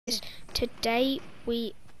today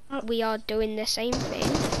we are doing the same thing.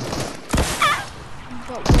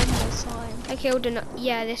 But one more time. I killed an.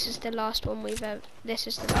 Yeah, this is the last one we've ever. This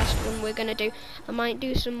is the last one we're gonna do. I might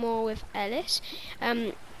do some more with Ellis.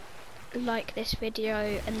 Like this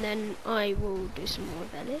video, and then I will do some more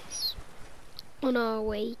with Ellis. On our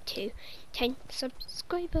way to 10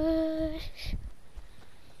 subscribers.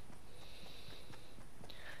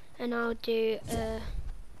 And I'll do a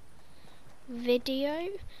video,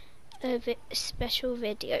 special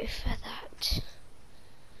video for that.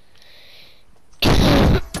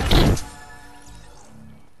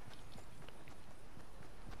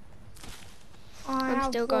 I'm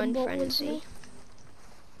still going frenzy.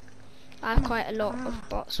 I have quite a lot of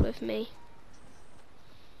bots with me.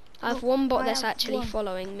 I have one bot that's actually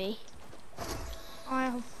following me. I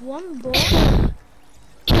have one bot.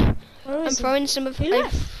 I'm throwing some of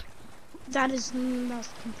that's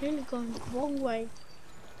completely going the wrong way.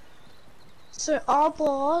 So our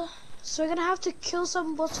bot, so we're gonna have to kill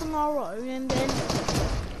some bots on our own,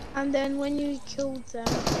 and then when you kill them,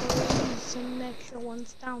 throw some extra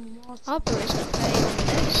ones down. Our bot isn't playing on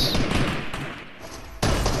this.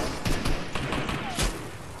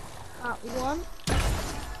 At one.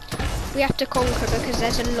 We have to conquer because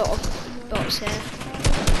there's a lot of bots here.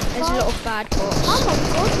 There's a lot of bad bots. Oh my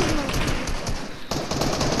god!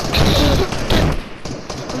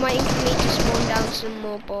 I'm waiting for me to spawn down some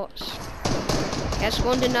more bots. Yeah, I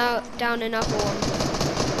spawned down another one.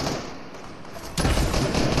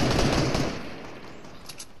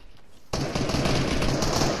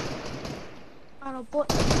 And a bot.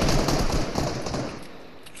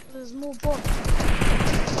 There's more bots.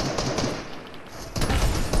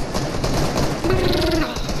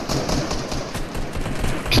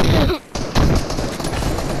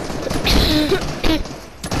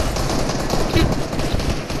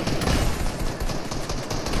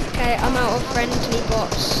 Okay, I'm out of friendly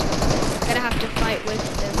bots. Gonna have to fight with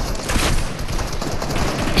them.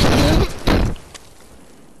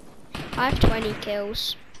 I have 20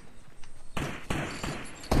 kills.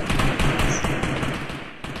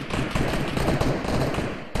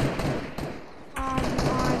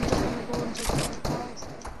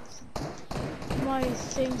 My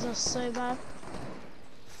things are so bad.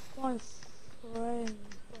 My friend.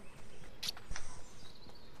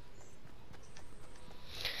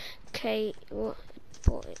 Okay, what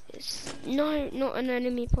bot is? No, not an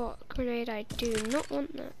enemy bot grenade. I do not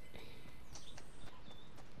want that.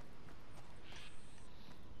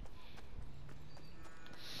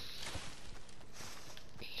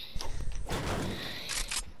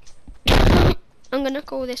 I'm gonna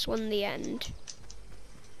call this one the end.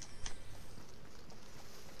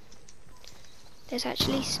 There's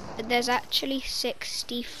actually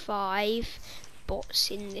 65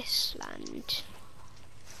 bots in this land.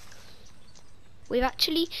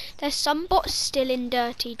 There's some bots still in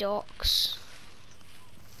dirty docks.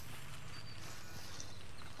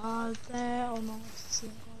 Are there or not?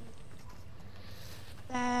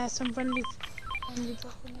 There's some friendly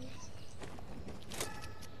documents.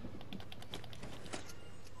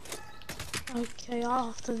 Okay,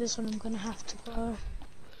 after this one I'm gonna have to go.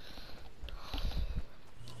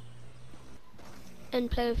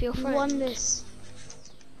 And play with your friend. Won this.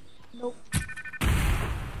 Nope.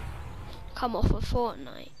 Come off of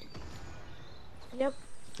Fortnite. Yep.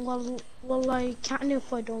 Well, I can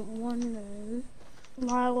if I don't want to.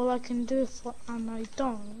 Well, I can do and I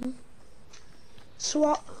don't. So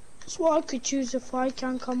I could choose if I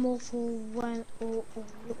can come off or when, or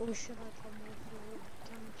should I come off, or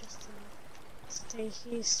can I just stay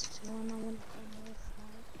here still when I want to come off.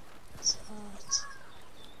 It's hard.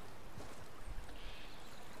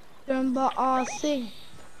 Remember our thing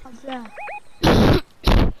up there?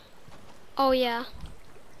 Oh yeah.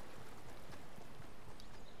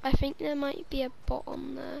 I think there might be a bot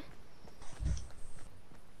on there.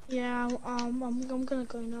 Yeah, I'm gonna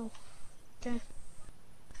go now. Okay.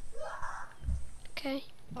 Okay.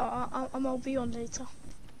 I'll be on later.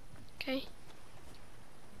 Okay.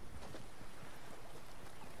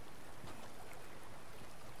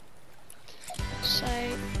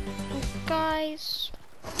 So, guys,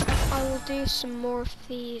 I will do some more of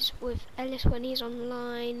these with Ellis when he's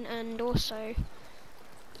online, and also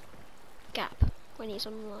Gap when he's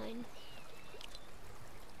online.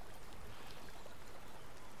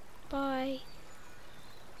 Bye.